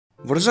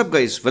What is up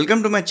guys,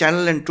 welcome to my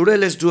channel, and today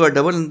let's do a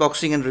double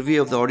unboxing and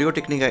review of the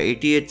Audio-Technica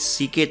ATH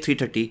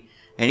CK330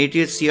 and ATH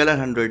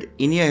CLR100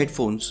 in-ear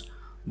headphones,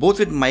 both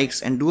with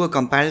mics, and do a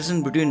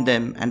comparison between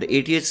them and the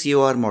ATH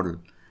COR model.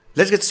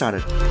 Let's get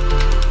started.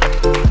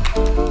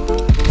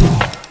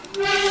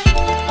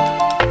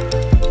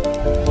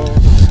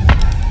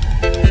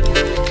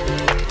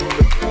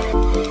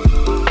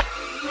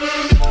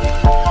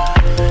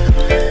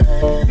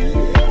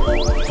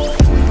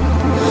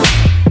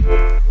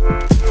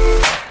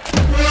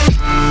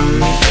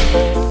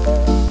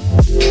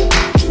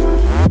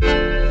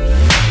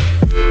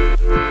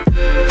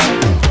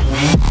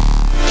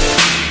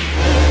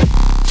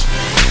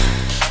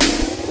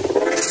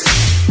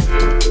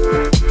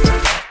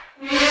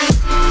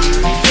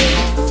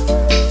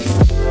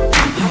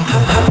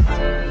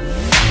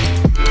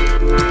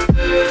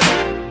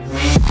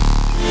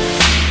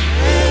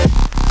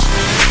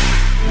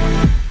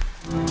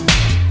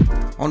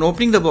 On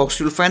opening the box,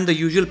 you'll find the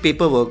usual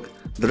paperwork,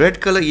 the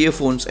red color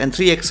earphones, and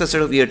 3 extra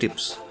set of ear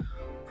tips.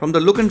 From the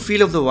look and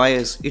feel of the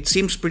wires, it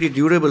seems pretty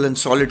durable and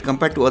solid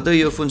compared to other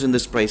earphones in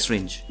this price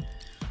range.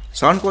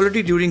 Sound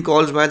quality during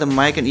calls via the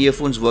mic and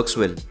earphones works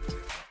well.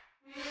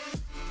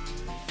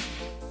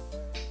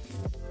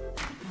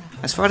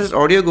 As far as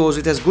audio goes,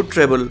 it has good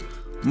treble,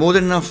 more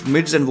than enough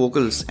mids and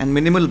vocals, and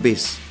minimal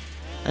bass.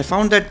 I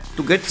found that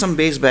to get some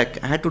bass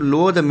back, I had to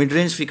lower the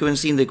mid-range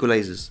frequency in the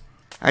equalizers.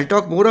 I'll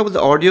talk more about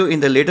the audio in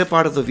the later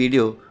part of the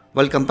video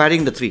while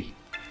comparing the three.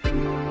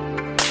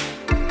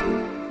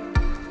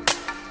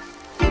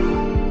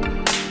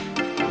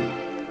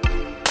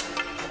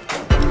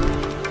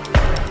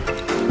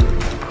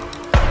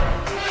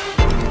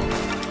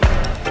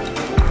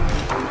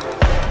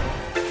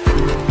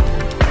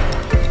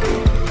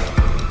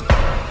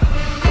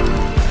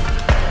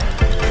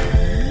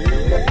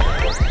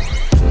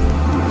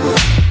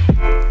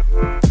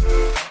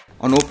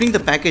 On opening the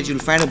package, you'll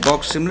find a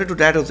box similar to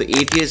that of the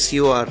ATH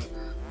COR,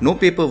 no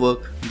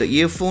paperwork, the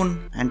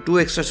earphone, and 2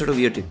 extra set of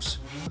ear tips.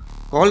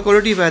 Call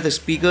quality via the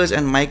speakers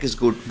and mic is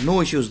good,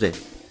 no issues there.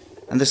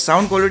 And the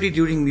sound quality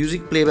during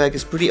music playback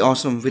is pretty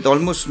awesome with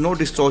almost no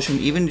distortion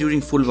even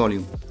during full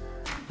volume.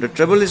 The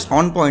treble is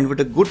on point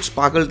with a good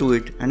sparkle to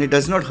it, and it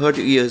does not hurt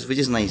your ears, which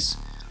is nice.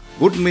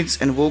 Good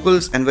mids and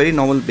vocals and very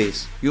normal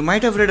bass. You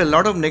might have read a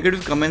lot of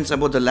negative comments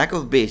about the lack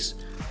of bass,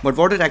 but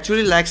what it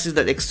actually lacks is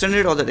that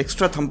extended or that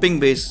extra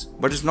thumping bass,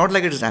 but it's not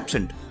like it is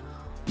absent.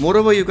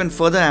 Moreover, you can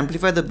further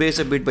amplify the bass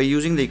a bit by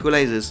using the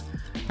equalizers,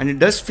 and it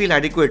does feel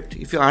adequate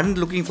if you aren't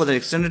looking for the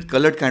extended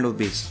colored kind of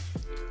bass.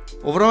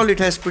 Overall, it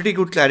has pretty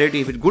good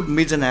clarity with good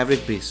mids and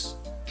average bass.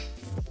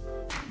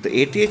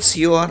 The ATH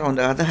COR on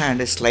the other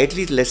hand has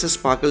slightly lesser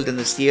sparkle than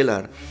the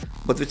CLR,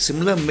 but with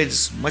similar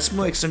mids, much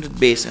more extended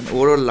bass, and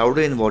overall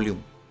louder in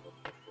volume.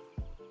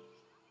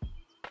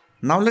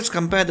 Now let's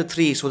compare the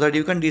three so that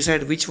you can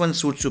decide which one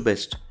suits you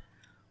best.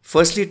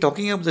 Firstly,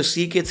 talking about the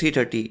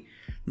CK330,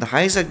 the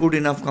highs are good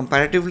enough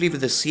comparatively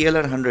with the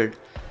CLR100,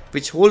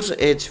 which holds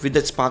the edge with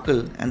that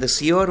sparkle, and the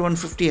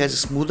COR150 has a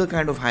smoother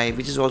kind of high,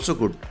 which is also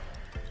good.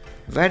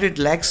 Where it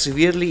lacks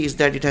severely is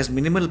that it has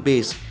minimal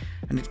bass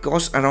and it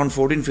costs around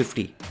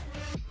 $1450,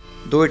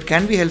 though it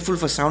can be helpful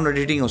for sound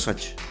editing or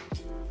such.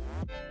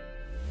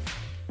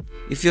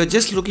 If you're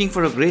just looking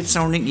for a great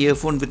sounding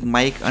earphone with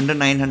mic under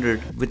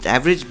 900 with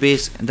average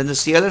bass, then the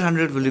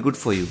CLR100 will be good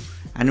for you,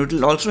 and it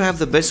will also have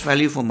the best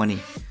value for money.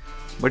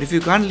 But if you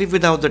can't live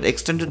without that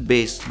extended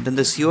bass, then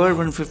the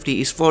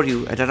COR150 is for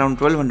you at around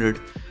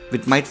 $1200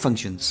 with mic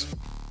functions.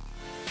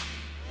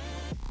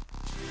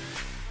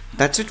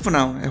 That's it for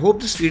now. I hope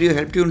this video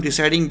helped you in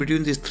deciding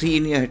between these three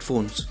in-ear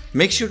headphones.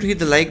 Make sure to hit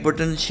the like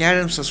button,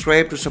 share and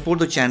subscribe to support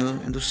the channel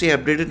and to stay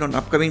updated on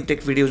upcoming tech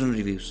videos and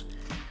reviews.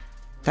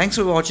 Thanks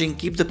for watching,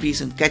 keep the peace,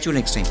 and catch you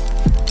next time.